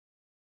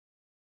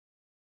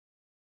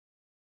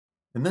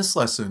In this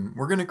lesson,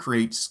 we're going to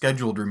create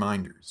scheduled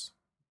reminders.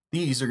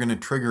 These are going to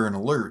trigger an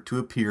alert to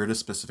appear at a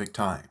specific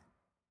time.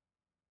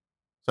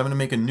 So I'm going to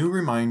make a new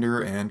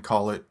reminder and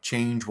call it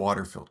Change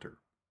Water Filter.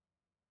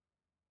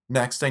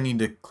 Next, I need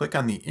to click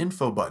on the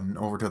Info button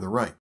over to the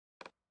right.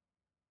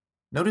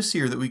 Notice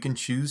here that we can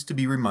choose to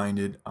be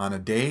reminded on a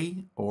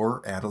day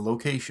or at a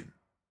location.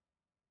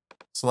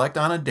 Select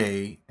on a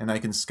day and I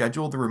can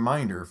schedule the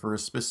reminder for a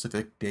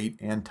specific date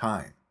and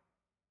time.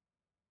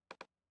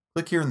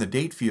 Click here in the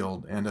date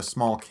field and a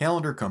small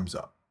calendar comes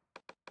up.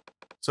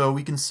 So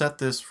we can set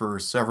this for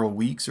several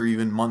weeks or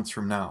even months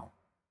from now.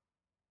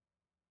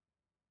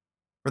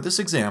 For this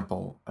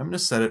example, I'm going to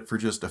set it for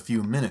just a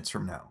few minutes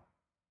from now.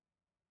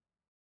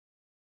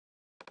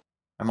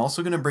 I'm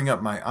also going to bring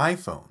up my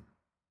iPhone.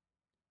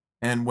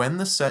 And when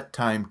the set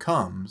time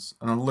comes,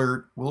 an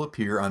alert will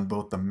appear on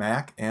both the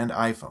Mac and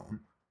iPhone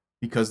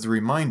because the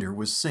reminder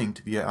was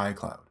synced via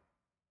iCloud.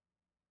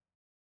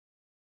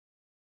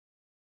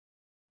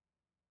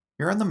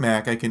 Here on the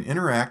Mac, I can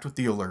interact with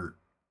the alert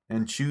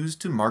and choose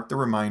to mark the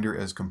reminder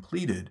as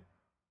completed,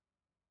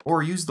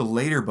 or use the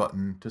later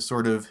button to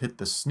sort of hit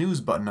the snooze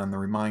button on the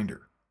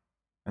reminder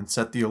and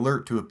set the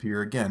alert to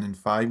appear again in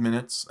 5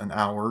 minutes, an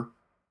hour,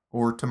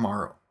 or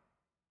tomorrow.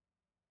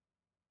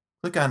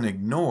 Click on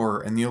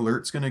Ignore and the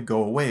alert's going to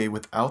go away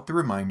without the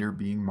reminder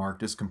being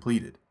marked as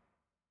completed.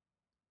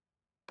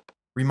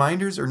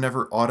 Reminders are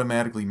never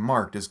automatically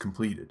marked as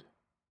completed.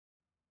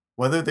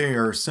 Whether they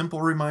are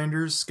simple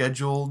reminders,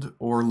 scheduled,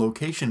 or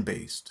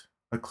location-based,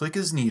 a click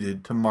is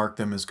needed to mark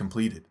them as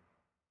completed.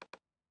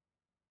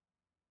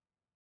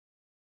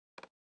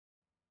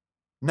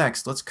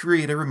 Next, let's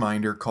create a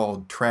reminder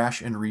called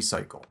Trash and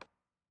Recycle.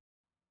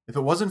 If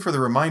it wasn't for the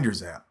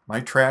Reminders app, my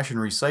trash and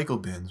recycle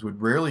bins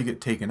would rarely get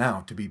taken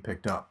out to be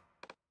picked up.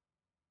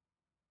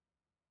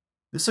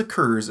 This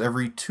occurs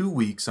every 2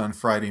 weeks on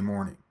Friday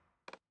morning.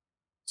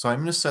 So I'm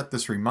going to set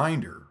this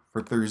reminder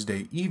for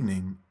Thursday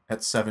evening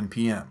at 7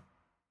 p.m.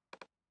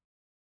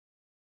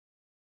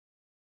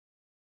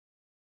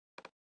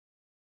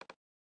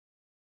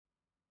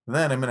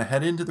 Then I'm going to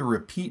head into the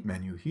Repeat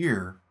menu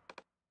here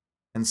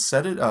and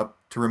set it up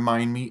to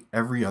remind me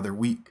every other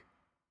week.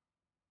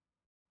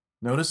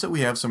 Notice that we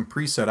have some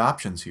preset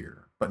options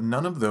here, but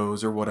none of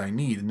those are what I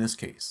need in this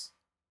case.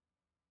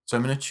 So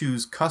I'm going to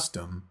choose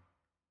Custom,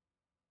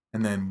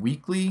 and then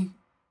Weekly,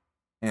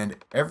 and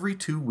every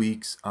 2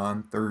 weeks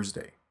on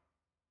Thursday.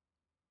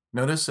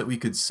 Notice that we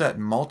could set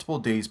multiple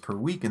days per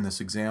week in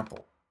this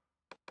example,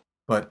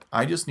 but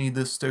I just need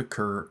this to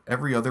occur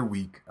every other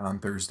week on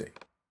Thursday.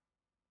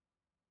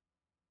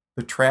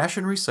 The Trash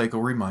and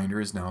Recycle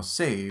reminder is now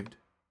saved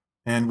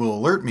and will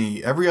alert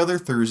me every other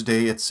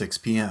Thursday at 6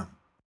 p.m.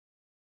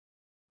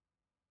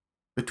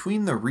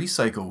 Between the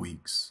recycle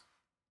weeks,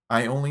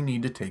 I only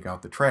need to take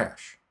out the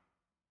trash.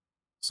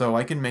 So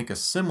I can make a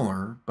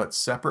similar but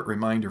separate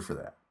reminder for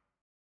that.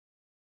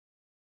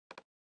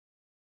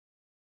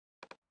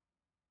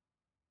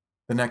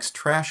 The next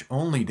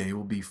trash-only day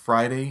will be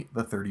Friday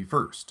the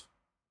 31st.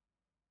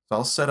 So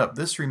I'll set up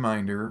this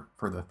reminder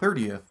for the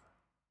 30th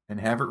and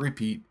have it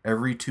repeat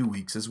every 2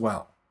 weeks as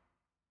well.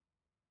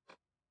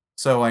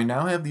 So I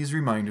now have these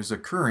reminders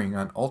occurring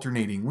on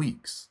alternating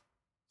weeks,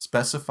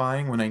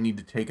 specifying when I need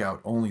to take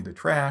out only the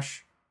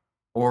trash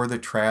or the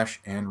trash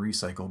and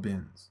recycle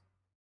bins.